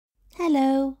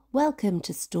Welcome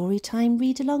to Storytime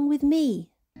Read Along with me.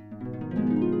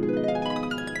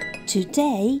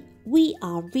 Today we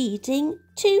are reading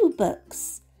two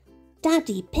books,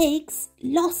 Daddy Pig's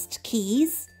Lost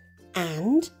Keys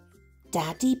and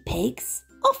Daddy Pig's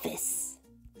Office.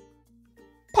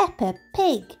 Peppa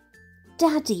Pig,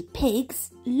 Daddy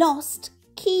Pig's Lost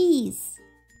Keys.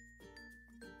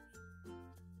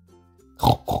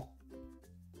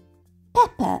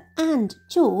 Peppa and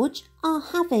George are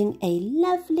having a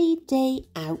lovely day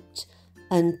out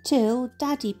until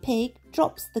Daddy Pig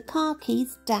drops the car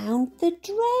keys down the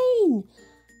drain.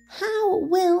 How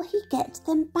will he get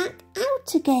them back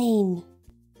out again?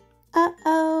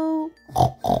 Uh-oh.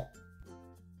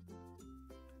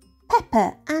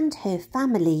 Peppa and her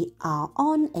family are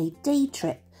on a day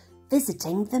trip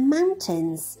visiting the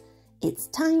mountains. It's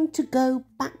time to go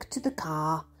back to the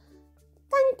car.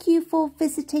 Thank you for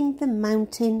visiting the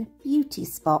mountain beauty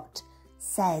spot,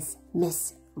 says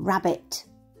Miss Rabbit.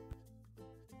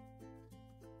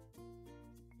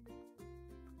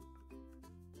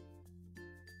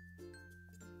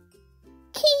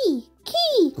 Key,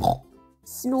 key,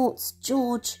 snorts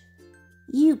George.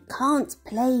 You can't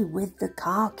play with the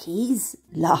car keys,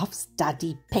 laughs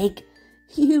Daddy Pig.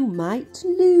 You might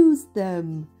lose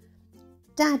them.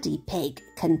 Daddy Pig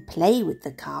can play with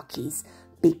the car keys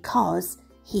because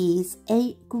he's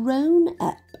a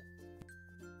grown-up.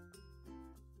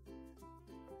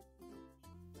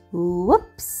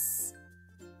 Whoops!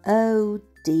 Oh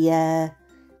dear,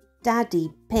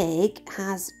 Daddy Pig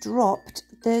has dropped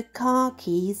the car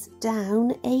keys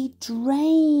down a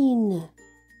drain.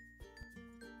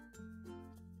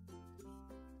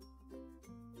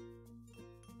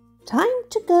 Time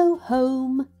to go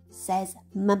home, says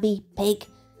Mummy Pig.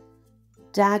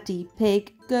 Daddy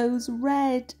Pig goes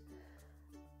red.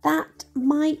 That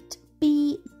might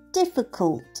be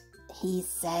difficult, he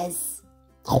says.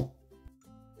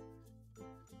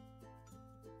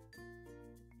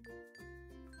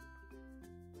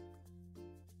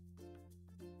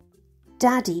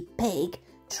 Daddy Pig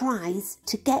tries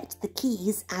to get the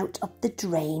keys out of the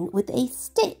drain with a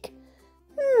stick.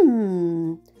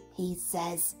 He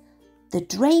says, the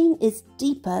drain is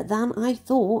deeper than I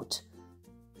thought.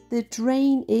 The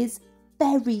drain is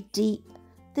very deep.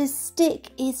 The stick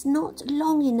is not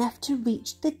long enough to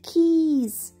reach the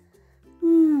keys.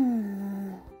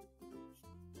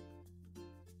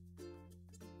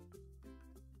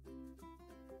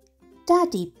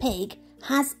 Daddy Pig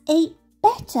has a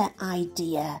better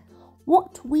idea.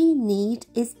 What we need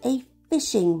is a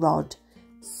fishing rod.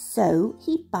 So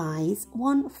he buys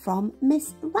one from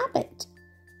Miss Rabbit.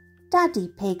 Daddy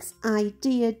Pig's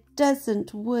idea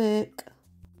doesn't work.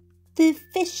 The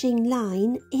fishing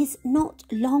line is not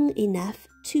long enough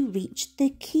to reach the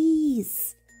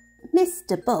keys.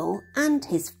 Mr. Bull and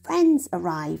his friends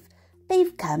arrive.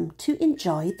 They've come to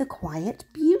enjoy the quiet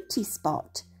beauty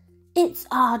spot. It's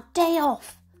our day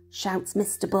off, shouts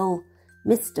Mr. Bull.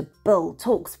 Mr. Bull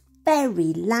talks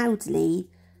very loudly.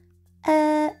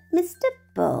 Mr.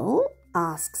 Bull,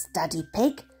 asks Daddy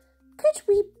Pig, could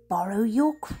we borrow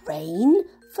your crane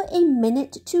for a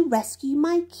minute to rescue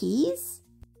my keys?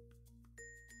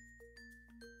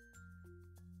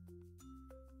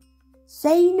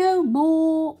 Say no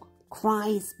more,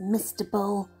 cries Mr.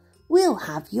 Bull. We'll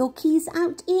have your keys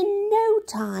out in no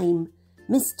time.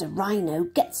 Mr. Rhino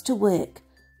gets to work,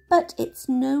 but it's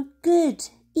no good.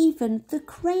 Even the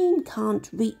crane can't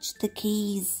reach the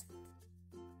keys.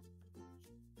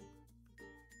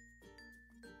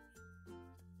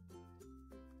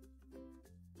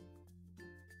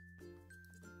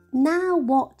 Now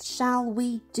what shall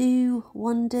we do,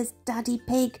 wonders Daddy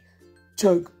Pig.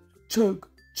 Chug, chug,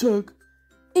 chug.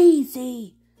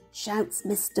 Easy, shouts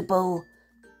Mr. Bull.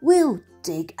 We'll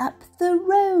dig up the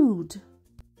road.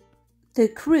 The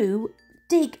crew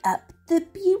dig up the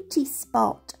beauty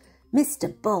spot.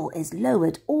 Mr. Bull is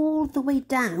lowered all the way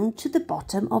down to the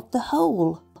bottom of the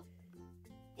hole.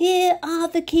 Here are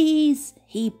the keys,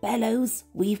 he bellows.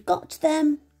 We've got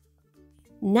them.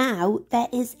 Now there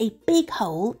is a big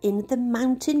hole in the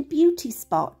mountain beauty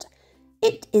spot.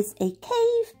 It is a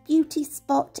cave beauty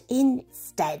spot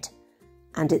instead.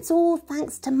 And it's all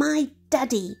thanks to my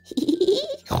daddy,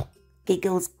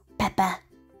 giggles Peppa.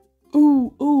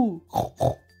 Ooh, ooh.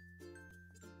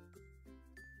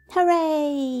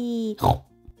 Hooray!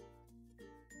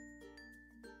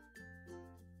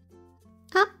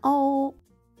 Uh-oh.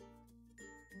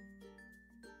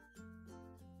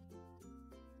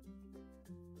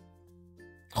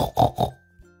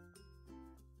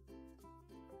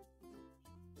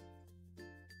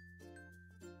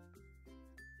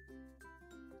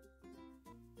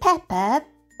 Peppa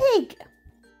Pig.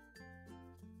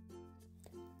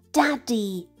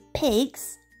 Daddy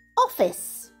Pig's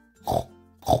office.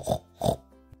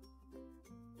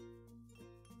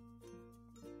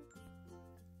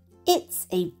 It's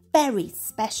a very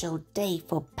special day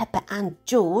for Peppa and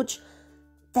George.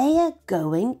 They are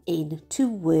going in to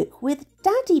work with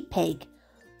Daddy Pig.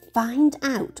 Find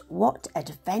out what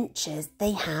adventures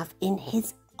they have in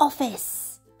his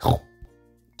office.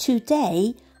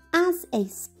 Today, as a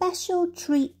special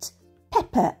treat,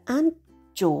 Peppa and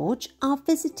George are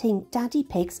visiting Daddy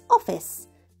Pig's office.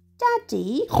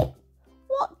 Daddy,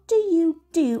 what do you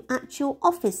do at your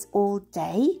office all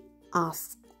day?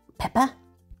 Asks Peppa.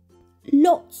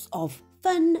 Lots of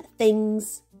fun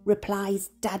things, replies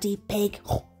Daddy Pig.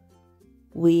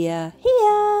 We're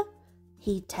here,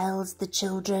 he tells the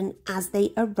children as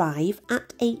they arrive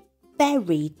at a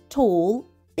very tall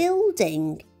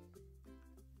building.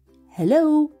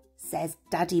 Hello, says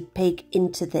Daddy Pig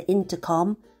into the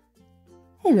intercom.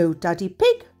 Hello, Daddy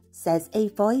Pig, says a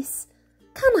voice.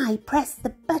 Can I press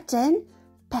the button?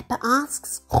 Peppa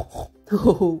asks.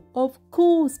 Oh, of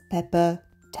course, Peppa,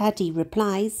 Daddy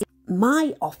replies.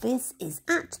 My office is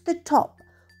at the top.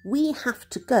 We have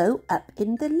to go up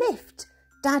in the lift,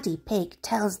 Daddy Pig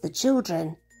tells the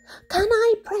children. Can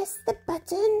I press the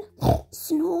button?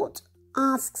 Snort,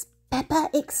 asks Peppa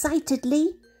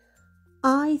excitedly.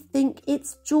 I think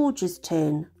it's George's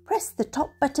turn. Press the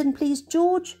top button, please,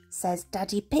 George, says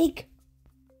Daddy Pig.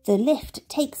 The lift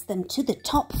takes them to the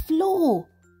top floor.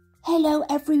 Hello,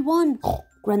 everyone,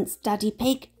 grunts Daddy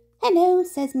Pig. Hello,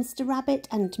 says Mr. Rabbit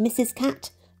and Mrs.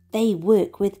 Cat. They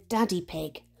work with Daddy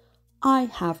Pig. I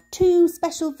have 2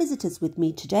 special visitors with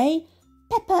me today,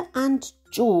 Peppa and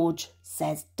George,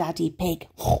 says Daddy Pig.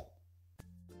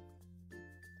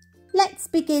 Let's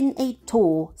begin a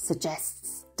tour,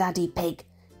 suggests Daddy Pig.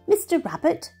 Mr.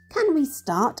 Rabbit, can we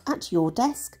start at your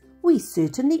desk? We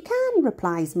certainly can,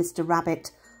 replies Mr.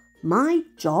 Rabbit. My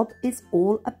job is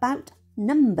all about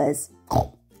numbers.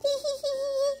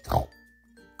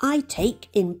 I take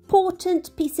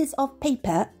important pieces of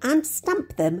paper and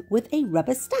stamp them with a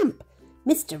rubber stamp.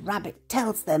 Mr. Rabbit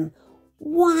tells them.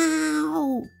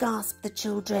 Wow, gasp the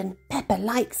children. Peppa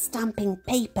likes stamping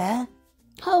paper.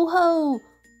 Ho ho,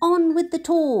 on with the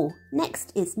tour.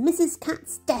 Next is Mrs.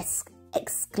 Cat's desk,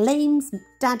 exclaims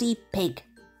Daddy Pig.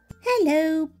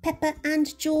 Hello, Peppa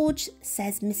and George,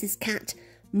 says Mrs. Cat.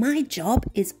 My job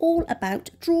is all about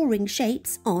drawing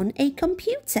shapes on a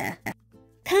computer.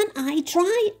 Can I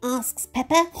try? Asks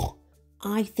Peppa.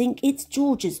 I think it's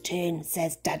George's turn,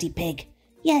 says Daddy Pig.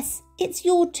 Yes, it's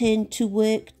your turn to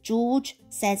work, George,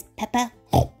 says Peppa.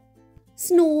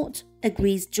 Snort,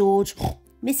 agrees George.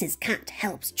 Mrs. Cat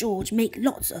helps George make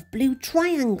lots of blue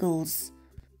triangles.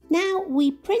 Now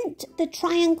we print the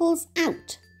triangles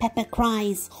out, Peppa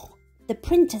cries. The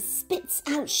printer spits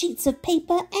out sheets of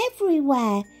paper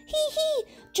everywhere. Hee hee,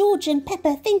 George and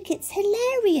Peppa think it's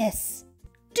hilarious.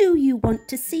 Do you want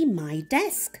to see my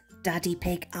desk? Daddy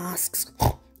Pig asks.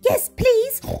 Yes,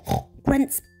 please,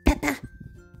 grunts Peppa.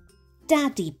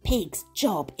 Daddy Pig's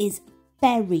job is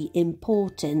very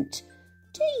important.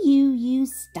 Do you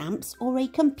use stamps or a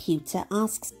computer?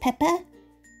 Asks Peppa.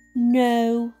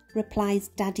 No, replies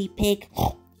Daddy Pig.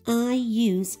 I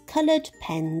use coloured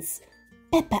pens.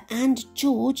 Peppa and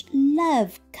George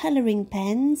love colouring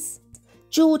pens.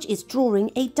 George is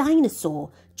drawing a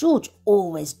dinosaur. George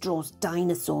always draws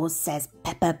dinosaurs, says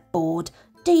Peppa, bored.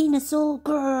 Dinosaur,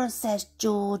 grrr, says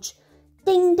George.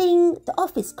 Ding ding, the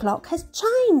office clock has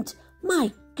chimed.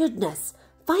 My goodness,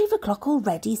 5 o'clock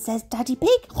already, says Daddy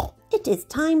Pig. It is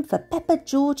time for Peppa,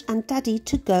 George and Daddy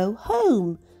to go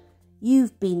home.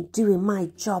 You've been doing my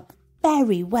job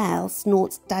very well,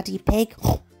 snorts Daddy Pig.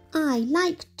 I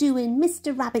like doing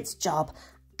Mr. Rabbit's job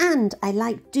and I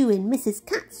like doing Mrs.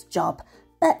 Cat's job,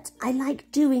 but I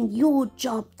like doing your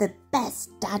job the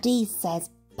best, Daddy,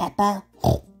 says Peppa.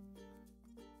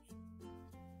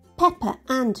 Peppa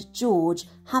and George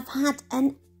have had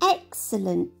an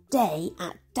excellent day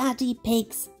at Daddy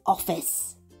Pig's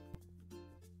office.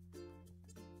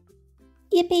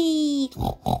 Yippee!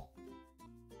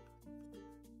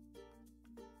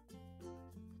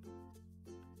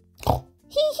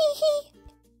 Hee hee hee!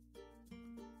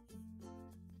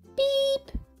 Beep!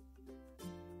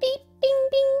 Beep bing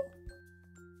bing!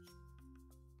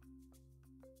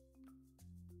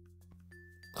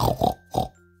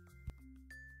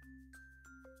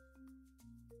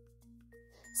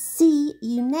 See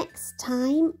you next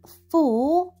time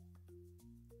for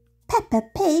Peppa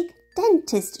Pig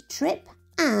dentist trip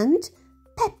and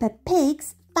Peppa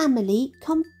Pig's family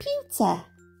computer.